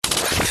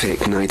Vic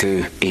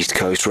Naidoo, East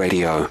Coast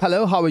Radio.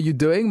 Hello, how are you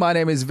doing? My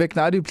name is Vic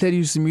Naidoo. Played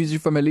you some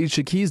music from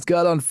Alicia Keys,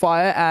 Girl on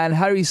Fire, and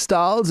Harry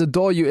Styles,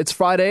 Adore You. It's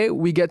Friday.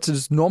 We get to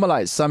just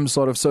normalize some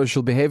sort of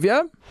social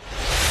behavior.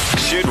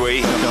 Should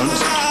we? Don't.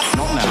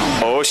 Not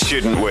now. Or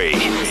shouldn't we?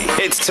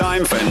 It's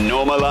time for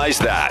Normalise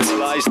That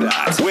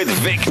with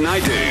Vic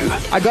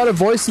Naidoo. I got a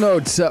voice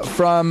note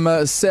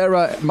from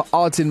Sarah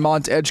out in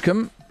Mount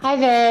Edgecombe. Hi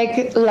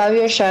Vic, love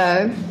your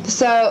show.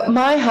 So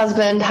my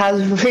husband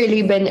has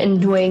really been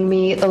annoying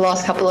me the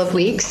last couple of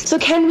weeks. So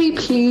can we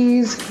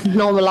please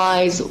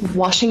normalize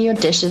washing your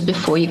dishes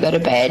before you go to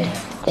bed?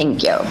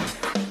 Thank you.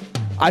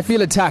 I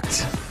feel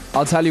attacked.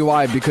 I'll tell you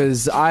why,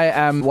 because I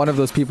am one of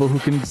those people who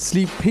can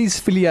sleep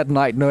peacefully at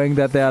night knowing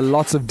that there are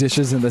lots of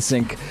dishes in the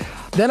sink.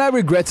 Then I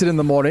regret it in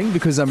the morning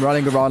because I'm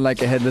running around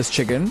like a headless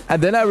chicken. And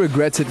then I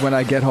regret it when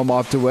I get home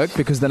after work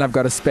because then I've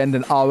got to spend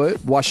an hour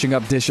washing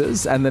up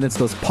dishes. And then it's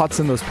those pots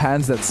and those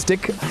pans that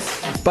stick.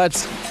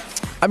 But,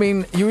 I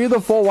mean, you're either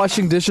for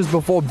washing dishes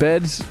before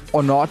bed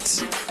or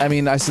not. I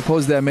mean, I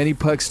suppose there are many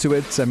perks to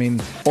it. I mean,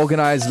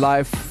 organized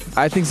life.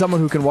 I think someone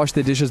who can wash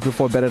their dishes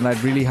before bed at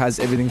night really has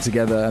everything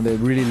together and they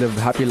really live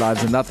happy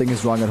lives and nothing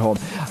is wrong at home.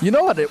 You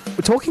know what?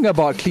 Talking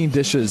about clean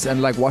dishes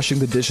and like washing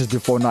the dishes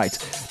before night,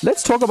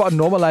 let's talk about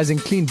normalizing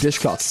clean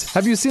dishcloths.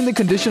 Have you seen the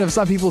condition of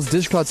some people's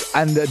dishcloths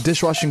and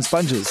dishwashing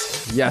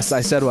sponges? Yes, I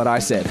said what I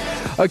said.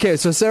 Okay,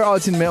 so Sarah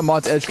out in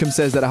Mount Edgecombe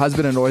says that her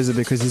husband annoys her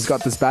because he's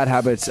got this bad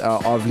habit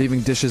of leaving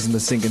dishes in the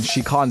sink and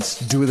she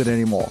can't do it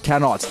anymore.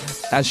 Cannot.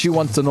 And she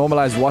wants to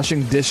normalize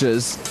washing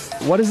dishes.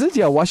 What is it?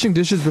 Yeah, washing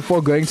dishes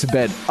before going to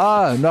bed.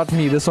 Not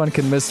me. This one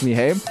can miss me,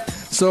 hey?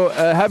 So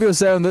have your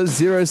say on this,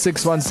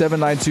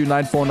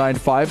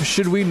 0617929495.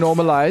 Should we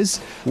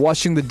normalize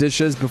washing the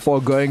dishes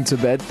before going to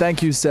bed?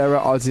 Thank you, Sarah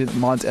out in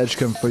Mount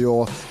Edgecombe, for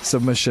your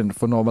submission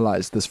for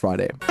Normalize this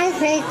Friday. Hi,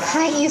 Vic.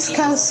 Hi, East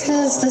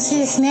Coasters. This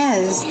is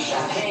Nez.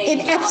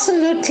 It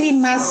absolutely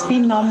must be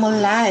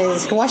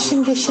normalized.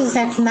 Washing dishes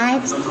at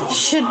night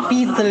should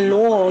be the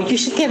law. You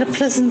should get a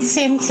prison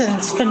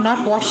sentence for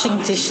not washing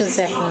dishes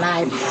at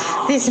night.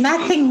 There's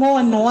nothing more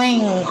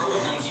annoying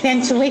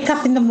than to wake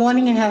up in the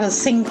morning and have a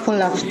sink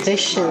full of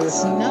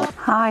dishes. No?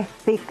 Hi,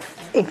 Vic.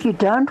 If you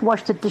don't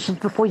wash the dishes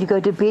before you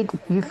go to bed,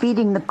 you're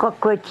feeding the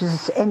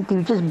cockroaches and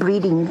you're just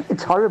breeding.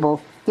 It's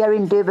horrible. Here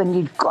in Durban,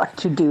 you've got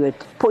to do it.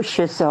 Push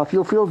yourself.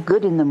 You'll feel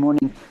good in the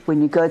morning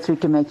when you go through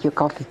to make your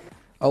coffee.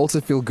 I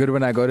also feel good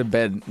when I go to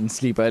bed and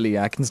sleep early.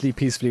 I can sleep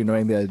peacefully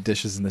knowing there are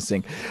dishes in the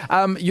sink.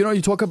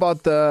 You talk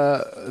about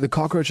the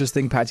cockroaches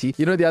thing, Patty.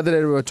 You know, the other day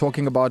we were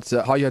talking about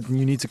how you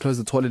need to close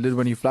the toilet lid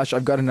when you flush.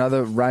 I've got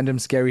another random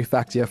scary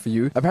fact here for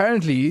you.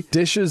 Apparently,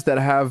 dishes that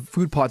have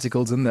food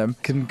particles in them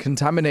can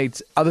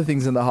contaminate other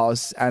things in the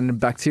house and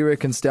bacteria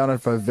can stay on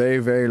it for a very,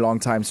 very long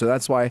time. So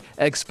that's why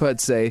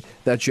experts say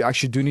that you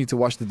actually do need to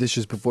wash the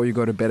dishes before you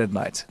go to bed at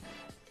night.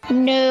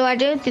 No, I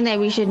don't think that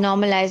we should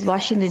normalize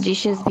washing the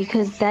dishes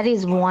because that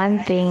is one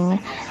thing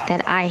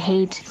that I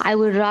hate. I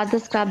would rather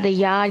scrub the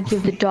yard,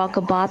 give the dog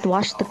a bath,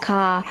 wash the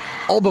car,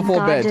 all before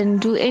garden,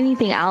 bed. Do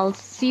anything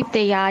else, sweep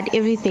the yard,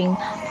 everything,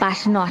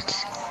 but not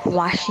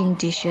washing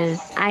dishes.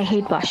 I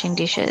hate washing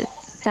dishes.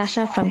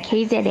 Sasha from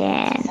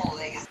KZN.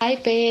 Hi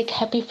Vic,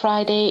 happy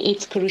Friday.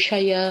 It's Karusha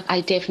here.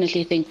 I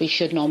definitely think we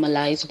should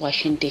normalize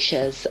washing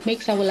dishes. It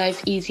makes our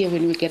life easier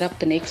when we get up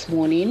the next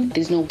morning.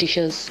 There's no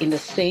dishes in the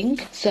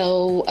sink.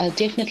 So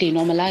definitely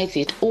normalize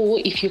it. Or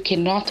if you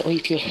cannot, or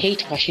if you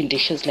hate washing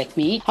dishes like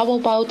me, how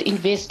about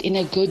invest in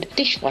a good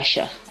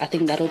dishwasher? I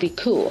think that'll be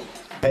cool.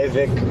 Hey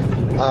Vic,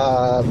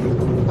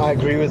 I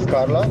agree with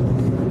Carla.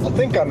 I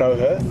think I know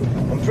her.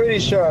 I'm pretty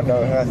sure I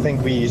know her. I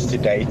think we used to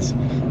date.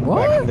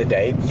 What? Back in the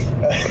day.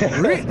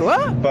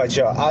 What? But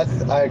yeah,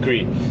 I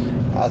agree.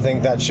 I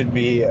think that should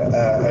be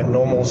a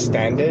normal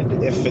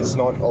standard, if it's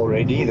not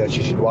already, that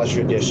you should wash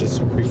your dishes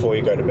before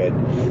you go to bed.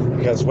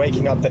 Because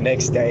waking up the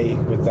next day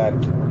with that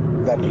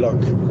look,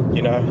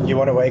 you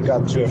want to wake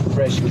up to a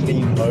fresh,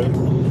 clean home.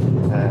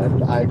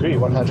 And I agree,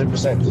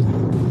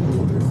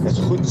 100%. It's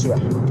goed so.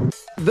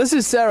 This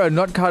is Sarah,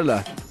 not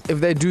Carla. If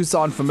they do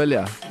sound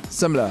similar.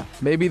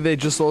 Maybe they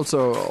just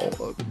also,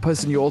 the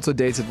person you also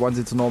dated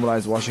wanted to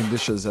normalize washing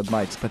dishes at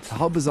night. But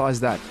how bizarre is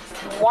that?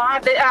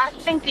 I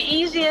think the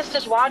easiest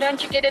is why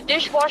don't you get a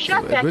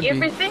dishwasher, pack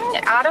everything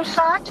out of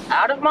sight,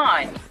 out of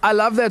mind. I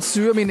love that,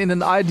 Sue. I mean, in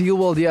an ideal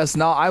world, yes.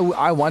 Now,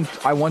 I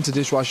want a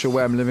dishwasher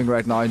where I'm living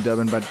right now in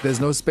Durban, but there's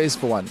no space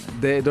for one.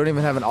 They don't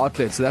even have an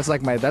outlet. So that's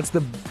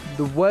the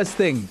worst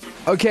thing.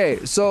 Okay,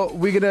 so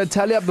we're going to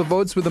tally up the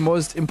votes with the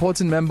most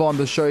important member on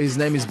the show. His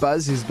name is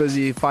Buzz. He's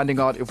busy finding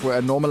out if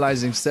we're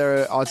normalizing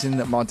Sarah out in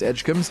Mount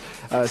Edgecombe's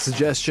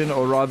suggestion,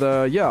 or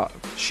rather, yeah,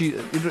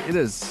 it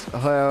is.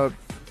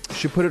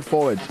 She put it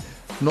forward.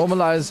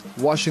 Normalize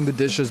washing the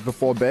dishes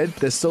before bed.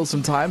 There's still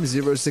some time.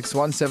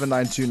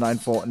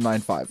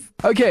 0617929495.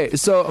 Okay,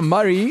 so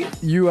Murray,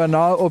 you are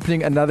now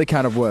opening another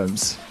can of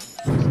worms.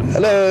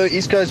 Hello,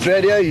 East Coast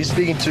Radio. You're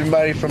speaking to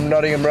Murray from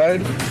Nottingham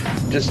Road.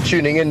 Just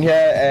tuning in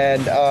here,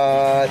 and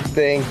I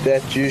think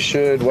that you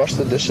should wash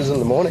the dishes in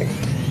the morning.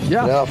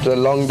 Yeah. You know, after a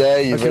long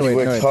day, you've really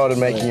worked hard at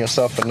making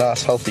yourself a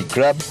nice, healthy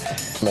grub.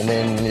 And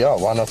then,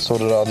 why not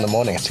sort it out in the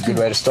morning? It's a good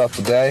way to start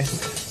the day.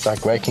 It's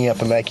like waking up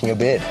and making your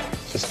bed.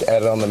 Just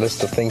add it on the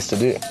list of things to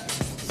do.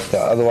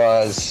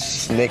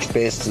 Otherwise, next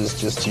best is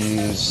just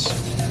use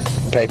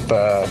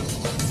paper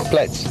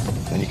plates.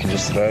 And you can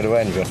just throw it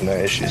away and you've got no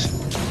issues.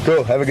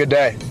 Cool, have a good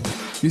day.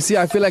 You see,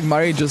 I feel like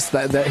Murray just,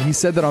 that he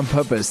said that on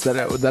purpose.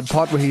 That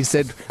part where he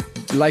said,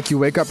 like you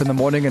wake up in the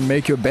morning and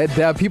make your bed.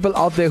 There are people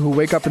out there who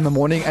wake up in the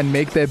morning and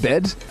make their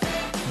bed.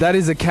 That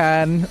is a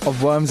can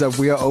of worms that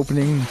we are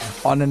opening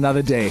on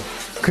another day.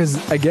 Because,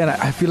 again,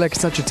 I feel like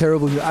such a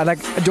terrible...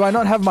 do I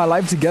not have my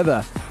life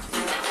together?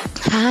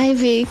 Hi,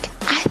 Vic.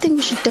 I think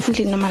we should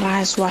definitely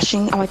normalize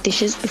washing our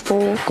dishes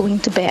before going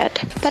to bed.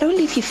 But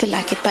only if you feel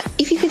like it. But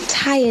if you feel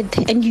tired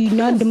and you're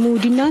not in the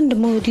mood,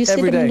 You sit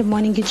them in the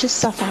morning, you just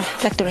suffer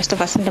like the rest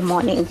of us in the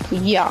morning.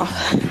 Yeah.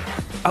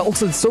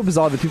 Also, it's so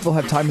bizarre that people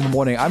have time in the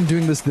morning. I'm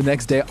doing this the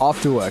next day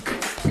after work.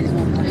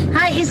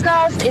 Hi East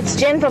Coast, it's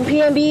Jen from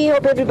PNB.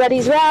 Hope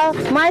everybody's well.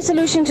 My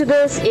solution to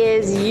this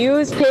is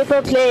use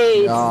paper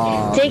plates.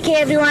 Take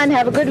care everyone,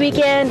 have a good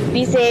weekend,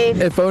 be safe.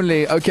 If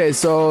only. Okay,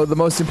 so the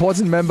most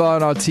important member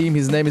on our team,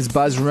 his name is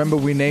Buzz. Remember,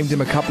 we named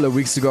him a couple of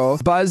weeks ago.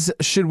 Buzz,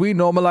 should we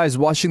normalize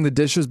washing the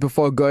dishes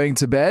before going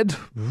to bed?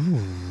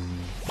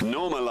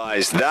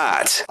 Normalize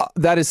that.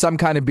 That is some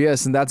kind of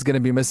BS, and that's going to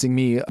be missing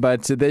me.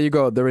 But there you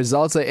go. The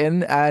results are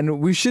in, and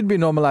we should be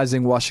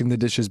normalizing washing the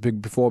dishes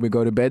before we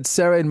go to bed.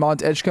 Sarah in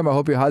Mount Edgecombe, I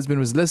hope your husband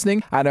was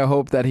listening, and I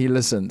hope that he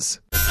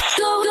listens.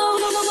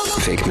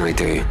 Vic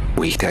Naidoo,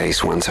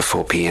 weekdays 1 to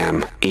 4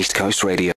 p.m. East Coast Radio.